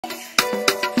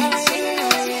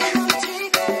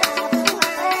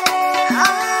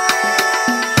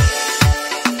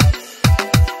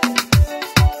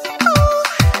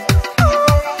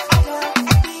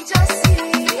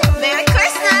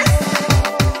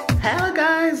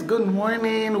good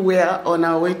morning. We're on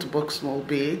our way to Boxmall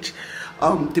Beach.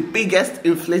 The biggest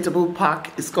inflatable park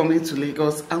is coming to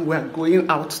Lagos and we're going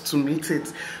out to meet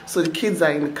it. So the kids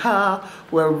are in the car,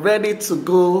 we're ready to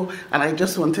go, and I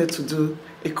just wanted to do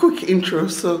a quick intro,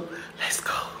 so let's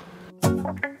go.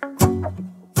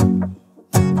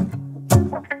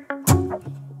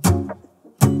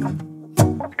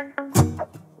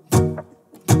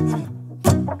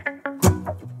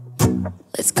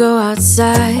 Let's go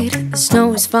outside, the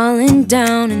snow is falling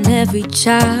down and every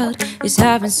child is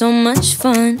having so much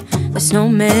fun. The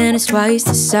snowman is twice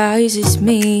the size as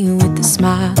me, with a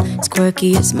smile as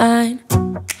quirky as mine.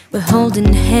 We're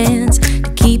holding hands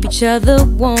to keep each other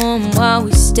warm while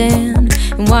we stand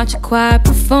and watch a choir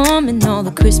performing all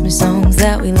the Christmas songs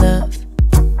that we love.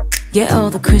 Yeah,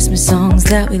 all the Christmas songs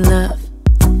that we love.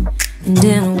 And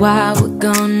in a while we're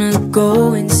gonna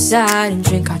go inside and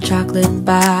drink our chocolate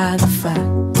by the fire.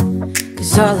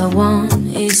 'Cause all I want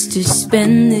is to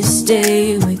spend this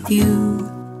day with you.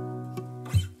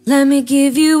 Let me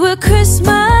give you a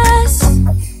Christmas,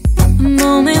 a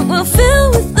moment we'll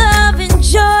fill with love and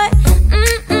joy.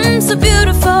 So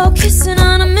beautiful, kissing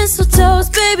on a mistletoe,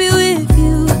 baby, with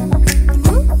you.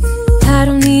 I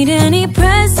don't need any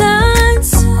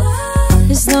presents,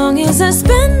 as long as I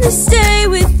spend this day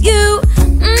with you.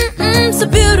 So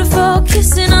beautiful,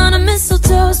 kissing on a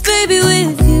mistletoe, baby,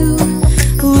 with you.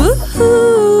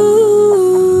 Ooh.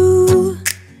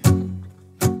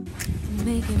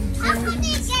 Making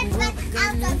plans.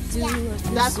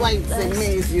 That's why it's a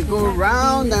maze. You go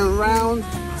round and round,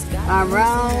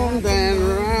 around and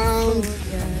round.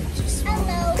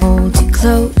 Hold you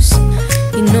close,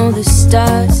 you know the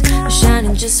stars are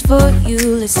shining just for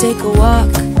you. Let's take a walk,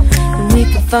 and we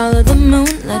can follow the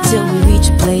moonlight till we reach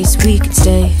a place we can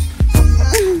stay.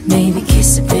 Maybe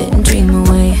kiss a bit and dream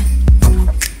away.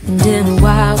 And in a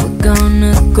while we're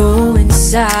gonna go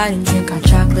inside and drink our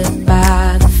chocolate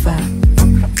by the fire.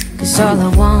 'Cause all I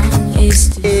want is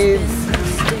to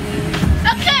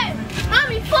Okay,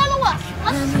 Mommy, follow us.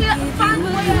 Let's find the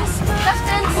way out. Let's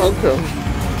dance. Okay.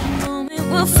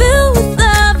 We'll fill with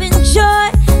love and joy.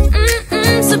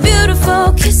 So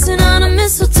beautiful, kissing on a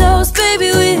mistletoe,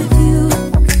 baby, with you.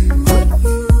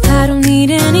 I don't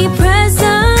need any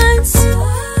presents,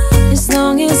 as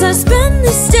long as I spend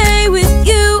this day with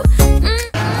you.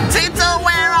 Tito,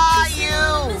 where are you?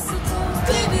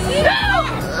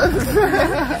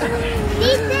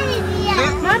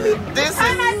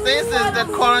 This is the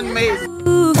corn maze.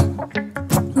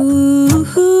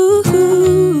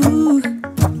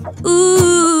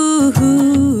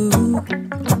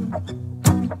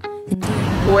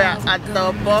 We're at the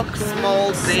Boxmall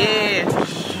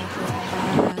Beach.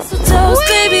 So toast,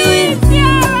 baby, with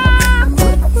you.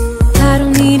 I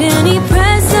don't need any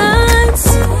presents,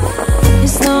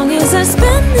 as long as I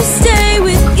spend this day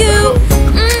with you.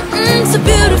 So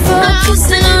beautiful,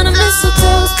 kissing on a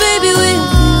mistletoe, baby, with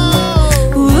you.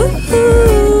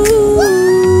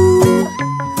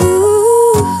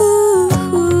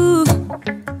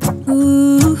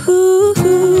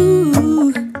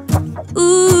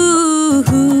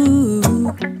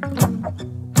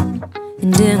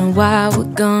 And in a while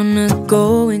we're gonna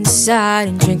go inside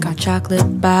and drink our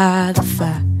chocolate by the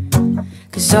fire.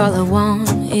 'Cause all I want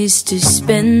is to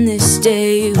spend this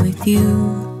day with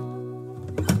you.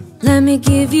 Let me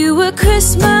give you a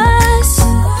Christmas,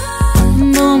 a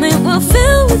moment we'll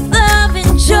fill with love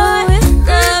and joy.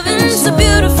 Love and so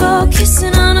beautiful,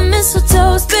 kissing on a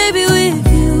mistletoe, baby,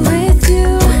 with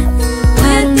you.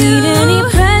 I don't need any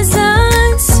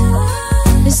presents,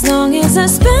 as long as I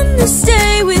spend this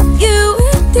day with you.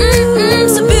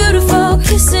 So beautiful,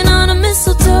 kissing on a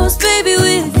mistletoe, baby,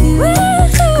 with you.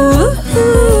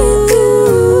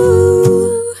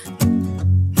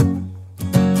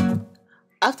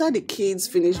 After the kids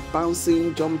finished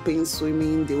bouncing, jumping,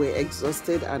 swimming, they were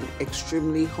exhausted and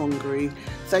extremely hungry.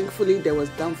 Thankfully, there was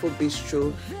Danfo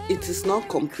Bistro. It is not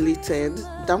completed.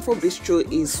 Danfo Bistro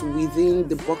is within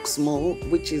the Boxmall,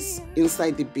 which is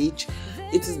inside the beach.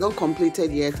 It is not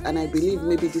completed yet, and I believe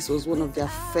maybe this was one of their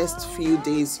first few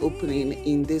days opening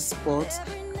in this spot.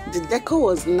 The decor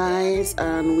was nice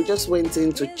and we just went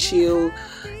in to chill.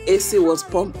 AC was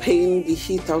pumping, the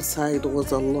heat outside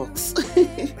was a lot.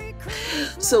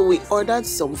 So we ordered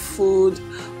some food.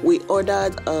 We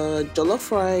ordered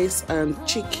jollof rice and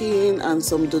chicken and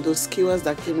some dodo skewers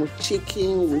that came with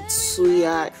chicken, with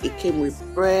suya. It came with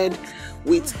bread,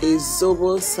 with a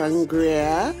zobo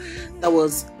sangria that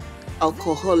was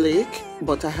alcoholic,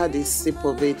 but I had a sip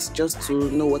of it just to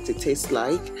know what it tastes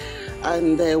like.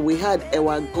 And we had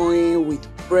ewa going with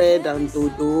bread and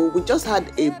dodo. We just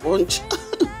had a bunch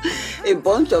a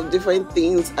bunch of different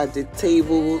things at the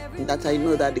table that I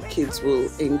know that the kids will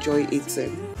enjoy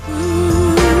eating.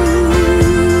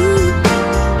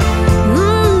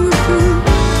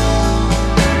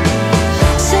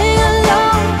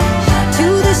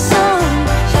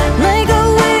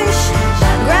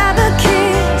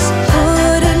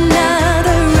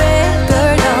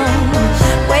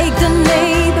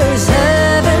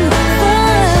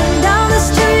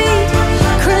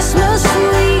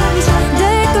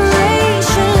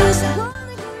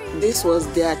 This was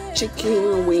their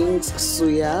chicken wings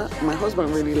suya. My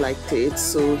husband really liked it,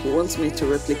 so he wants me to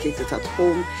replicate it at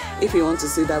home. If you want to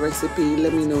see that recipe,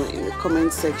 let me know in the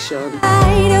comment section.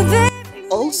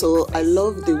 Also, I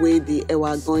love the way the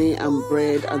ewagoyin and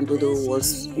bread and dodo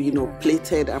was,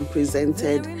 plated and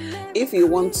presented. If you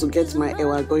want to get my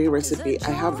ewagoyin recipe,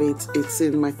 I have it. It's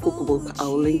in my cookbook.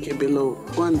 I'll link it below.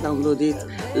 Go and download it.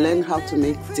 Learn how to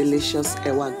make delicious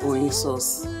ewagoyin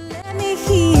sauce.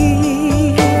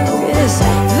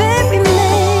 Very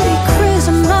Merry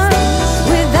Christmas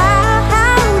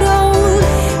without old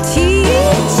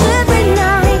tears. Every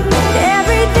night,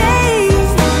 every day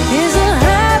is a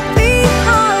happy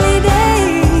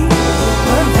holiday.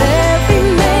 A very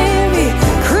Merry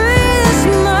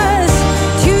Christmas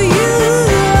to you.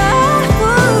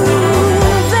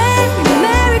 Very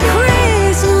Merry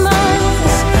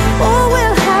Christmas. Oh,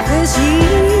 we'll have this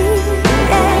year.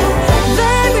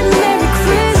 Very Merry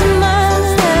Christmas.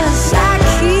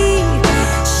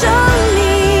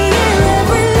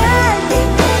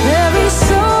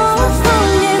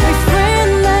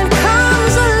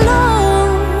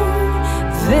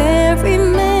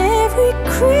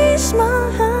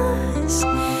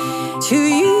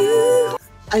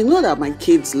 I know that my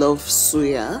kids love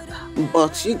suya,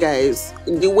 but you guys,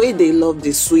 the way they love the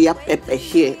suya pepper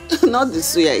here, not the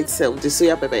suya itself, the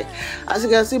suya pepper. As you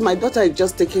can see, my daughter is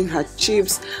just taking her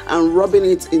chips and rubbing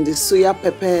it in the suya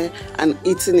pepper and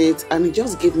eating it, and it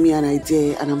just gave me an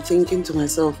idea. And I'm thinking to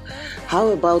myself, how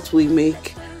about we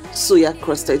make suya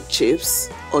crusted chips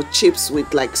or chips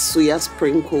with like suya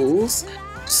sprinkles?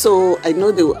 So I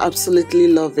know they will absolutely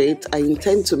love it. I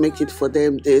intend to make it for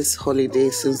them this holiday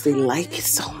since they like it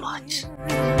so much.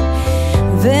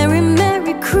 Very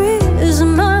Merry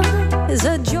Christmas is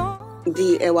a joy.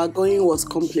 The ewagoyin was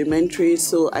complimentary,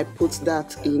 so I put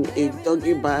that in a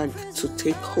doggy bag to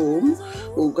take home.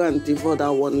 We'll go and devour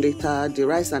that one later. The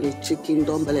rice and the chicken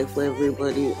done belly for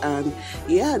everybody. And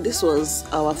yeah, this was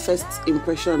our first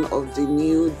impression of the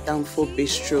new Danfo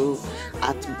Bistro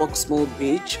at Boxmore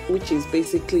Beach, which is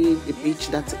basically the beach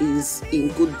that is in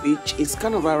Good Beach. It's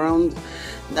kind of around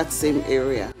that same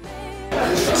area.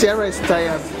 Tiara is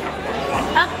tired.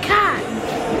 Okay.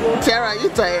 Tiara, are you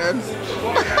tired?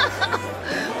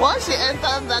 Once she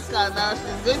enters that car now,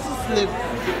 she's going to sleep.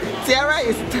 Tiara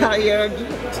is tired.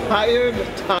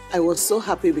 I was so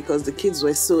happy because the kids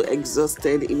were so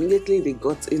exhausted. Immediately they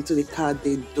got into the car,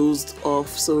 they dozed off.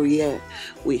 So yeah,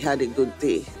 we had a good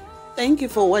day. Thank you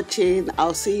for watching.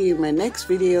 I'll see you in my next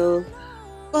video.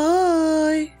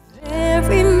 Bye.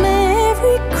 Very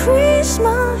Merry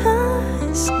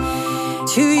Christmas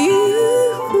to you.